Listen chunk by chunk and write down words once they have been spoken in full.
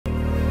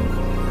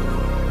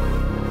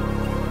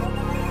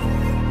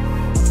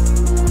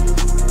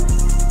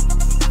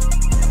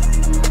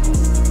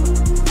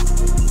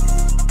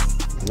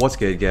What's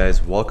good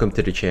guys, welcome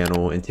to the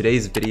channel. In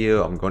today's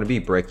video I'm going to be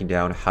breaking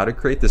down how to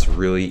create this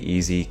really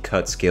easy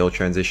cut scale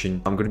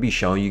transition. I'm going to be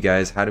showing you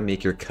guys how to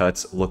make your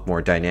cuts look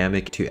more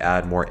dynamic to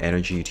add more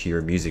energy to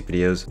your music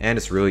videos, and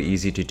it's really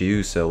easy to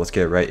do, so let's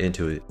get right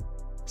into it.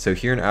 So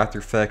here in After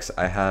Effects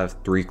I have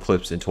 3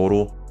 clips in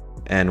total,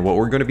 and what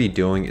we're going to be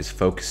doing is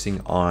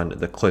focusing on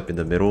the clip in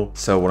the middle.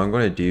 So what I'm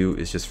going to do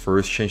is just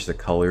first change the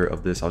color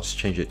of this. I'll just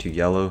change it to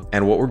yellow.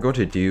 And what we're going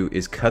to do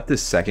is cut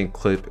this second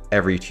clip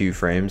every 2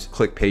 frames.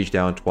 Click page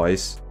down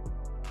twice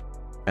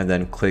and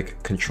then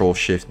click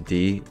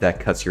Ctrl+Shift+D.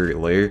 That cuts your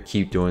layer.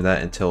 Keep doing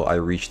that until I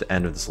reach the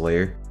end of this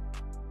layer.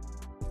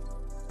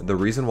 The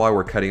reason why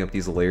we're cutting up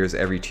these layers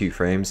every 2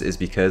 frames is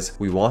because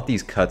we want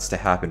these cuts to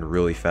happen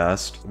really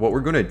fast. What we're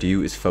going to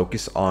do is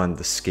focus on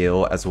the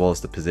scale as well as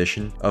the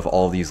position of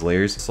all these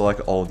layers.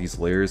 Select all of these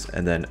layers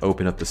and then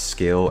open up the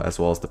scale as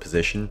well as the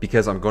position,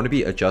 because I'm going to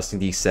be adjusting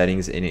these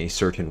settings in a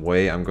certain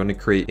way. I'm going to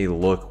create a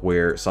look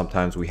where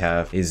sometimes we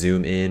have a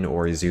zoom in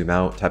or a zoom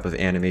out type of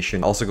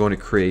animation. Also going to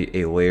create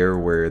a layer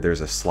where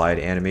there's a slide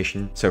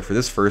animation. So for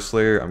this first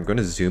layer, I'm going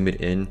to zoom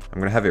it in. I'm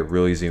going to have it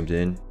really zoomed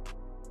in.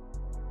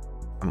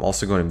 I'm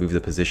also going to move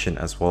the position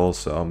as well,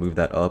 so I'll move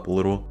that up a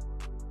little.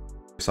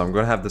 So I'm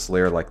going to have this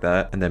layer like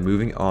that, and then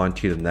moving on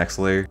to the next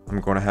layer, I'm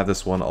going to have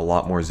this one a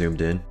lot more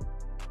zoomed in.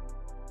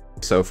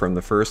 So from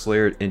the first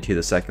layer into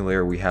the second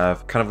layer, we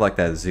have kind of like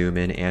that zoom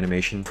in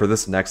animation. For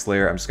this next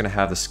layer, I'm just going to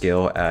have the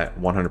scale at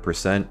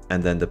 100%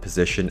 and then the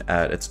position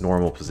at its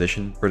normal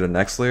position. For the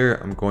next layer,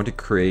 I'm going to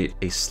create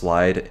a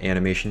slide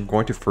animation. I'm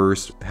going to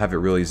first have it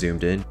really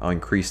zoomed in. I'll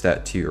increase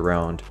that to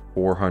around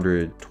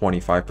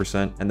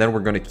 425%, and then we're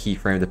going to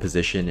keyframe the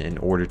position in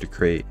order to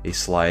create a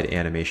slide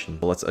animation.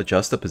 Let's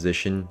adjust the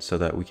position so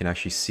that we can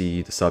actually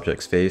see the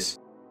subject's face.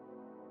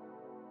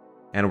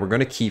 And we're going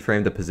to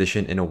keyframe the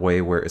position in a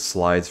way where it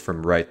slides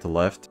from right to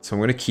left. So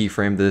I'm going to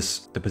keyframe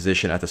the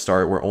position at the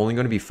start. We're only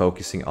going to be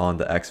focusing on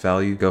the X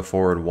value. Go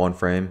forward 1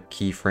 frame,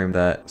 keyframe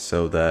that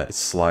so that it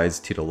slides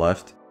to the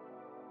left.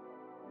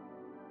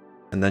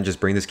 And then just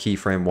bring this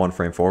keyframe 1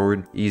 frame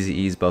forward. Easy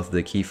ease both of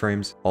the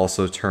keyframes.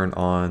 Also turn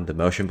on the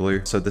motion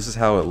blur. So this is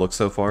how it looks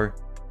so far.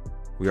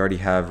 We already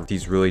have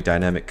these really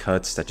dynamic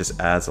cuts that just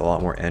adds a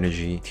lot more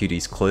energy to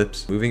these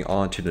clips. Moving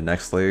on to the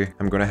next layer,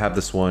 I'm going to have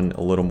this one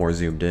a little more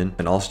zoomed in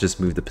and also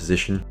just move the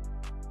position.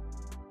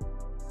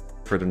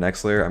 For the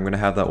next layer, I'm going to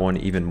have that one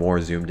even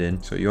more zoomed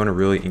in. So you want to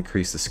really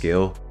increase the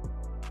scale.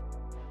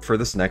 For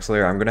this next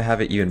layer, I'm going to have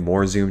it even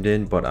more zoomed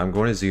in, but I'm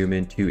going to zoom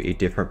into a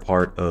different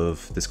part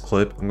of this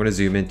clip. I'm going to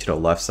zoom into the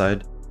left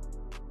side.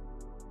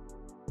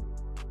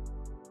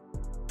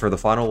 For the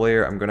final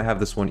layer, I'm going to have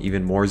this one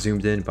even more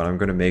zoomed in, but I'm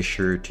going to make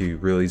sure to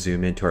really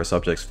zoom into our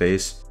subject's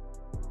face.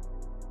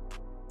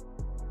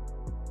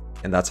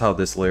 And that's how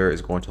this layer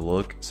is going to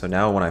look. So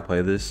now when I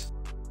play this,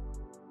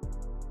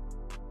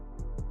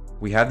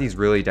 we have these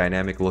really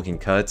dynamic looking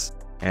cuts,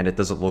 and it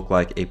doesn't look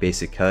like a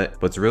basic cut,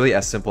 but it's really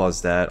as simple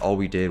as that. All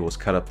we did was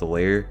cut up the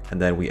layer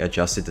and then we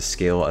adjusted the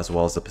scale as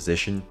well as the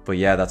position. But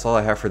yeah, that's all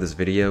I have for this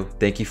video.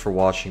 Thank you for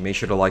watching. Make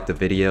sure to like the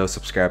video,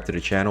 subscribe to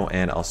the channel,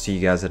 and I'll see you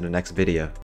guys in the next video.